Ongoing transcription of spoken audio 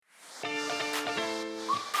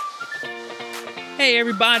Hey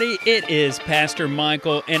everybody, it is Pastor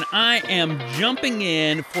Michael, and I am jumping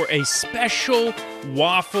in for a special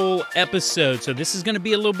Waffle episode. So this is going to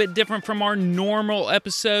be a little bit different from our normal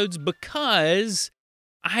episodes because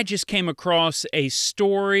I just came across a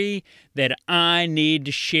story that I need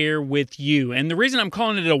to share with you. And the reason I'm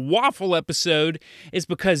calling it a Waffle episode is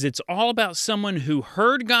because it's all about someone who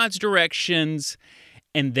heard God's directions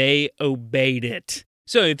and they obeyed it.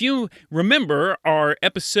 So if you remember our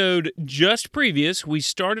episode just previous, we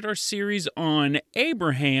started our series on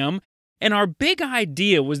Abraham, and our big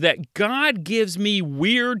idea was that God gives me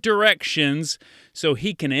weird directions so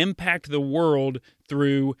he can impact the world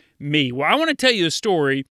through me. Well, I want to tell you a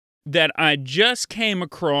story that I just came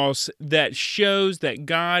across that shows that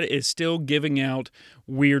God is still giving out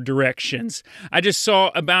weird directions. I just saw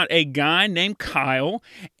about a guy named Kyle,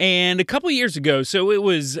 and a couple years ago, so it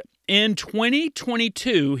was in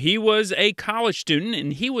 2022, he was a college student,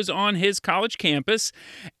 and he was on his college campus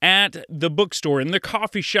at the bookstore, in the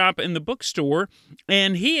coffee shop in the bookstore,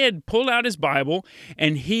 and he had pulled out his Bible,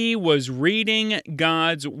 and he was reading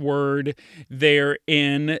God's Word there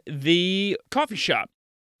in the coffee shop.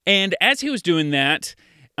 And as he was doing that,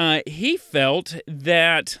 he felt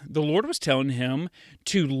that the Lord was telling him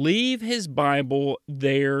to leave his Bible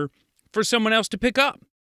there for someone else to pick up.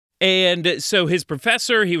 And so his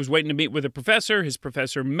professor, he was waiting to meet with a professor. His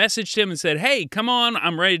professor messaged him and said, "Hey, come on,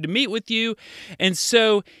 I'm ready to meet with you." And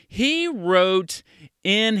so he wrote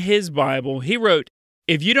in his Bible,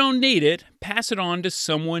 "If you don't need it, pass it on to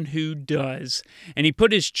someone who does." And he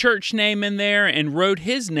put his church name in there and wrote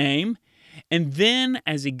his name. And then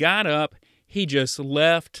as he got up, he just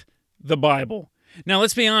left the Bible. Now,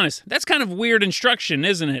 let's be honest, that's kind of weird instruction,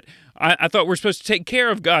 isn't it? I thought we're supposed to take care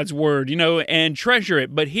of God's Word, and treasure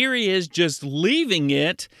it. But here he is just leaving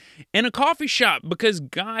it in a coffee shop because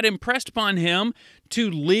God impressed upon him to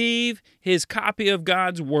leave his copy of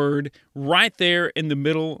God's Word right there in the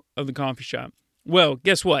middle of the coffee shop. Well,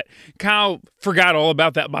 guess what? Kyle forgot all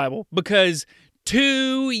about that Bible because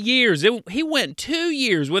 2 years. He went 2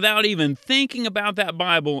 years without even thinking about that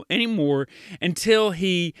Bible anymore until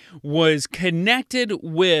he was connected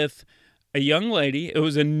with a young lady. It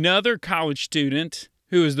was another college student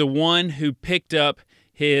who was the one who picked up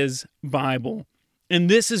his Bible. And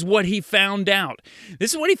this is what he found out.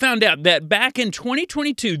 That back in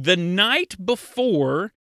 2022, the night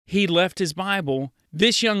before he left his Bible,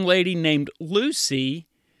 this young lady named Lucy,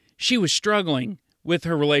 she was struggling with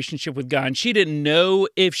her relationship with God. And she didn't know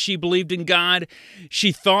if she believed in God.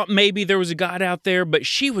 She thought maybe there was a God out there, but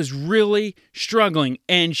she was really struggling.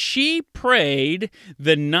 And she prayed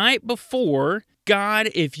the night before,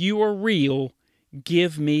 "God, if you are real,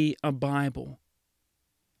 give me a Bible."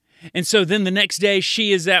 And so then the next day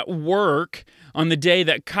she is at work on the day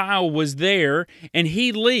that Kyle was there, and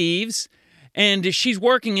he leaves, and she's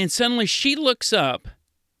working, and suddenly she looks up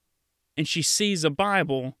and she sees a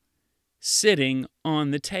Bible sitting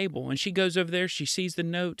on the table. And she goes over there, she sees the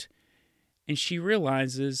note, and she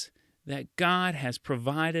realizes that God has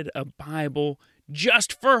provided a Bible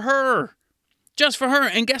just for her. Just for her.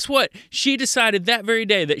 And guess what? She decided that very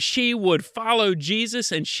day that she would follow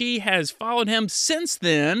Jesus, and she has followed him since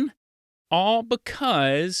then, all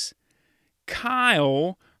because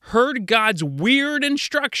Kyle heard God's weird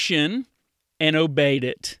instruction and obeyed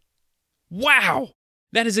it. Wow!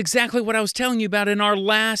 That is exactly what I was telling you about in our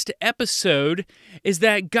last episode, is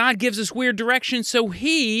that God gives us weird directions so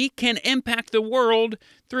he can impact the world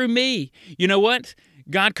through me. You know what?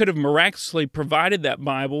 God could have miraculously provided that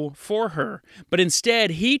Bible for her, but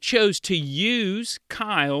instead he chose to use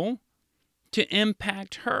Kyle to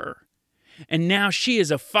impact her. And now she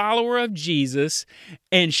is a follower of Jesus,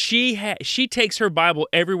 and she takes her Bible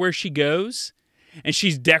everywhere she goes, and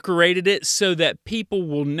she's decorated it so that people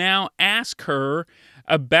will now ask her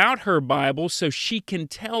about her Bible so she can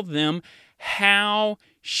tell them how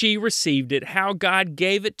she received it, how God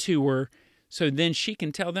gave it to her, so then she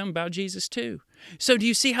can tell them about Jesus too. So do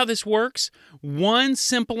you see how this works? One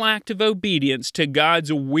simple act of obedience to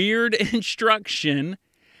God's weird instruction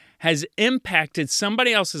has impacted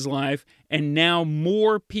somebody else's life, and now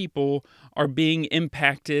more people are being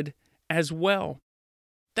impacted as well.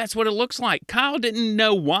 That's what it looks like. Kyle didn't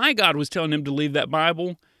know why God was telling him to leave that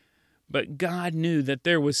Bible, but God knew that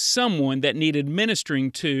there was someone that needed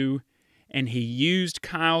ministering to, and he used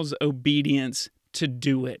Kyle's obedience to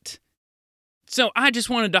do it. So I just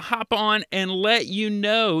wanted to hop on and let you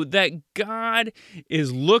know that God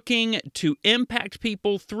is looking to impact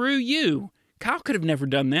people through you. Kyle could have never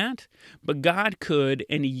done that, but God could,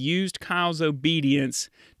 and he used Kyle's obedience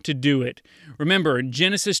to do it. Remember, in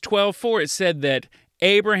Genesis 12:4, it said that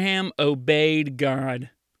Abraham obeyed God.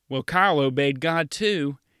 Well, Kyle obeyed God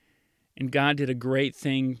too, and God did a great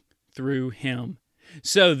thing through him.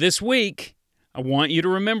 So this week, I want you to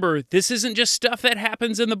remember, this isn't just stuff that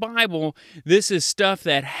happens in the Bible. This is stuff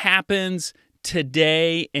that happens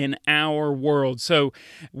today in our world. So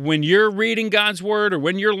when you're reading God's word or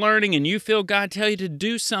when you're learning and you feel God tell you to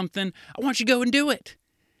do something, I want you to go and do it.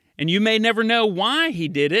 And you may never know why he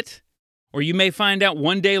did it, or you may find out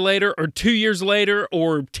 1 day later or 2 years later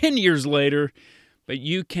or 10 years later, but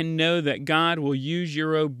you can know that God will use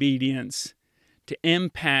your obedience to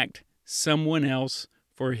impact someone else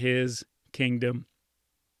for his kingdom.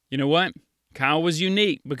 You know what? Kyle was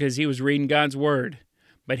unique because he was reading God's word.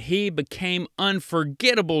 But he became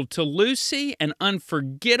unforgettable to Lucy and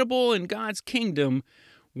unforgettable in God's kingdom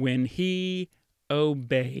when he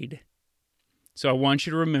obeyed. So I want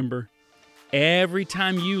you to remember, every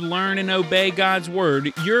time you learn and obey God's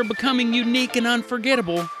word, you're becoming unique and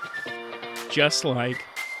unforgettable, just like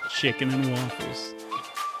chicken and waffles.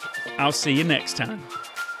 I'll see you next time.